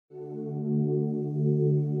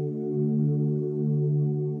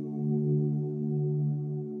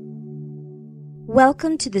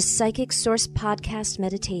Welcome to the Psychic Source Podcast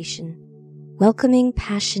Meditation, Welcoming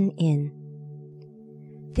Passion In.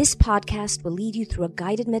 This podcast will lead you through a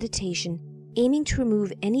guided meditation aiming to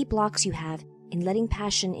remove any blocks you have in letting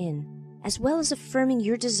passion in, as well as affirming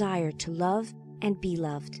your desire to love and be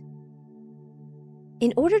loved.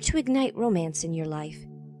 In order to ignite romance in your life,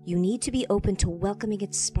 you need to be open to welcoming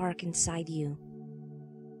its spark inside you.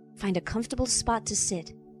 Find a comfortable spot to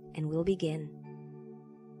sit, and we'll begin.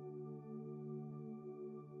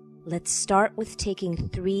 Let's start with taking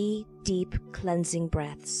 3 deep cleansing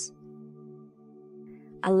breaths.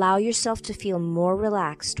 Allow yourself to feel more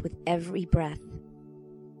relaxed with every breath.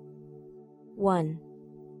 1,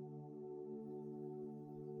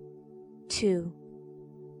 2,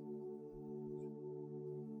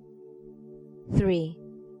 3.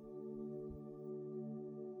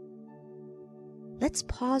 Let's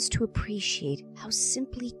pause to appreciate how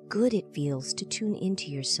simply good it feels to tune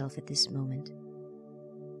into yourself at this moment.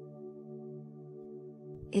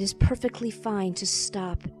 It is perfectly fine to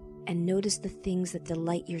stop and notice the things that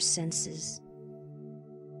delight your senses.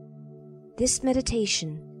 This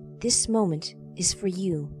meditation, this moment, is for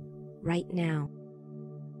you right now.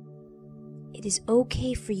 It is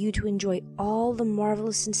okay for you to enjoy all the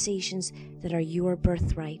marvelous sensations that are your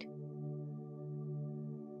birthright.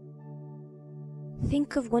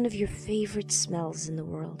 Think of one of your favorite smells in the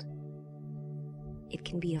world. It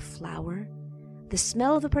can be a flower, the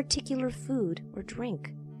smell of a particular food or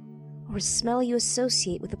drink, or a smell you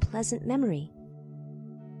associate with a pleasant memory.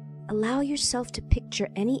 Allow yourself to picture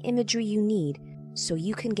any imagery you need so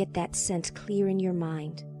you can get that scent clear in your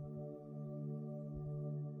mind.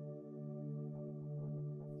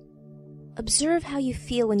 Observe how you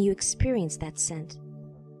feel when you experience that scent.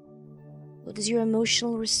 What is your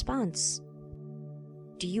emotional response?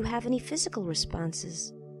 Do you have any physical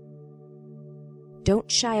responses?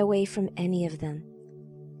 Don't shy away from any of them.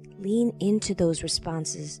 Lean into those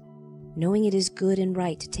responses, knowing it is good and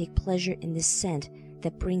right to take pleasure in this scent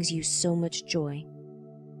that brings you so much joy.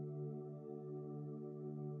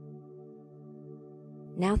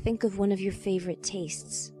 Now think of one of your favorite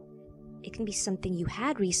tastes. It can be something you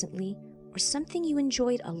had recently or something you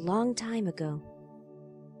enjoyed a long time ago.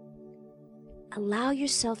 Allow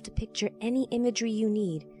yourself to picture any imagery you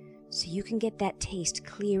need so you can get that taste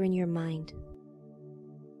clear in your mind.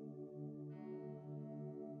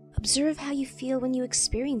 Observe how you feel when you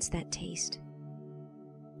experience that taste.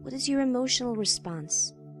 What is your emotional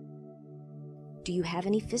response? Do you have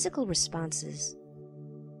any physical responses?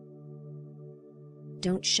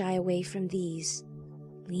 Don't shy away from these.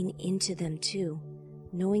 Lean into them too,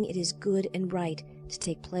 knowing it is good and right to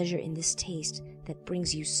take pleasure in this taste that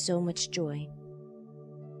brings you so much joy.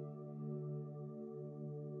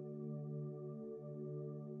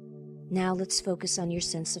 Now let's focus on your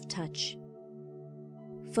sense of touch.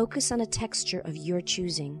 Focus on a texture of your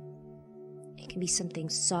choosing. It can be something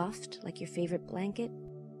soft, like your favorite blanket.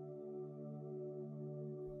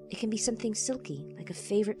 It can be something silky, like a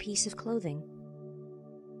favorite piece of clothing.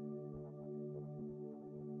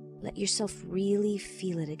 Let yourself really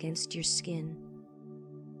feel it against your skin.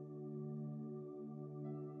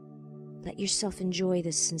 Let yourself enjoy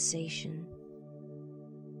this sensation.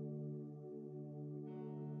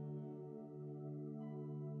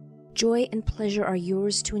 Joy and pleasure are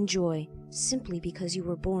yours to enjoy simply because you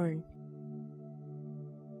were born.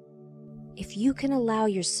 If you can allow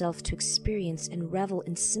yourself to experience and revel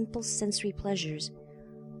in simple sensory pleasures,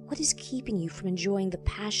 what is keeping you from enjoying the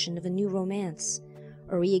passion of a new romance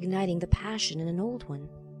or reigniting the passion in an old one?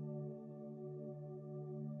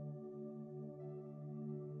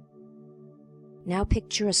 Now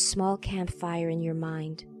picture a small campfire in your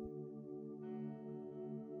mind.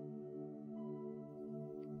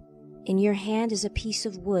 In your hand is a piece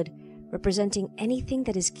of wood representing anything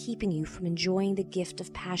that is keeping you from enjoying the gift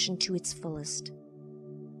of passion to its fullest.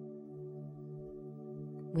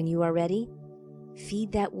 When you are ready,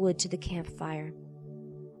 feed that wood to the campfire.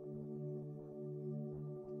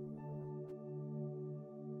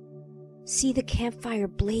 See the campfire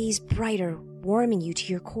blaze brighter, warming you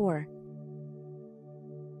to your core.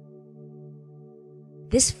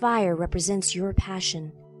 This fire represents your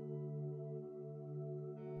passion.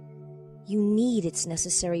 You need its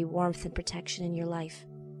necessary warmth and protection in your life.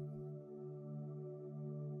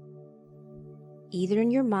 Either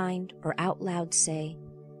in your mind or out loud say,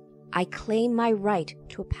 I claim my right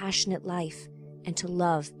to a passionate life and to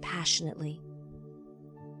love passionately.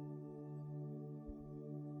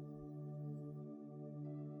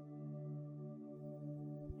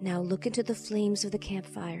 Now look into the flames of the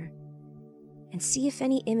campfire and see if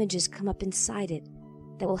any images come up inside it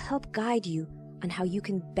that will help guide you on how you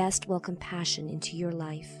can best welcome passion into your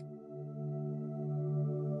life.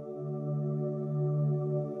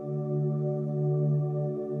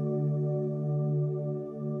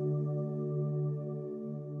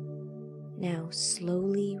 Now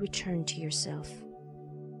slowly return to yourself.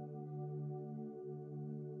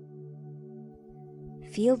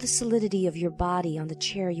 Feel the solidity of your body on the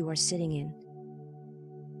chair you are sitting in.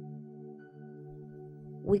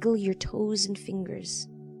 Wiggle your toes and fingers.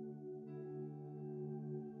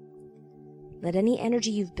 Let any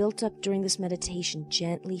energy you've built up during this meditation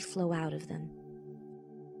gently flow out of them.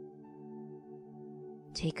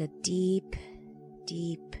 Take a deep,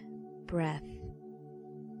 deep breath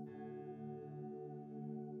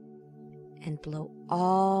and blow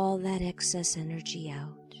all that excess energy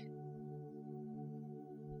out.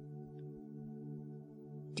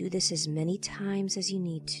 Do this as many times as you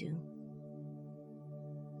need to.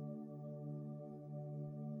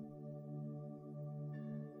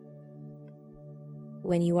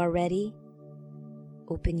 When you are ready,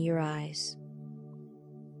 open your eyes.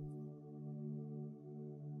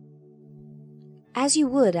 As you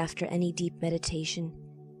would after any deep meditation,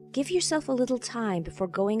 give yourself a little time before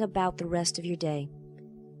going about the rest of your day.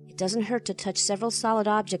 It doesn't hurt to touch several solid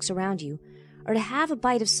objects around you, or to have a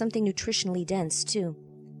bite of something nutritionally dense, too.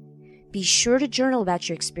 Be sure to journal about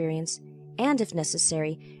your experience, and if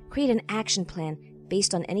necessary, create an action plan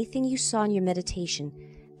based on anything you saw in your meditation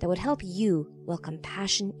that would help you welcome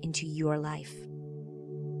passion into your life.